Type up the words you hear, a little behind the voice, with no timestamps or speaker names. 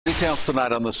Details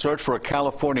tonight on the search for a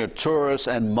California tourist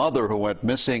and mother who went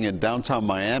missing in downtown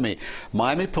Miami.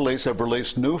 Miami police have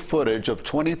released new footage of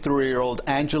 23-year-old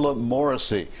Angela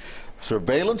Morrisey.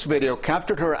 Surveillance video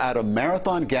captured her at a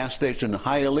Marathon gas station in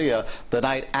Hialeah the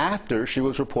night after she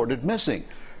was reported missing.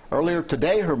 Earlier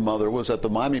today, her mother was at the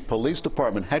Miami Police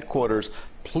Department headquarters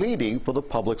pleading for the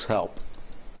public's help.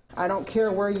 I don't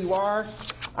care where you are.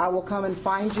 I will come and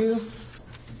find you,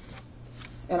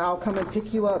 and I'll come and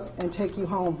pick you up and take you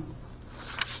home.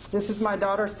 This is my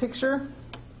daughter's picture,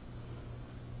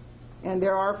 and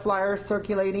there are flyers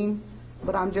circulating,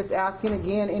 but I'm just asking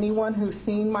again, anyone who's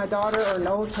seen my daughter or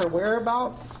knows her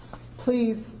whereabouts,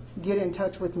 please get in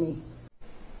touch with me.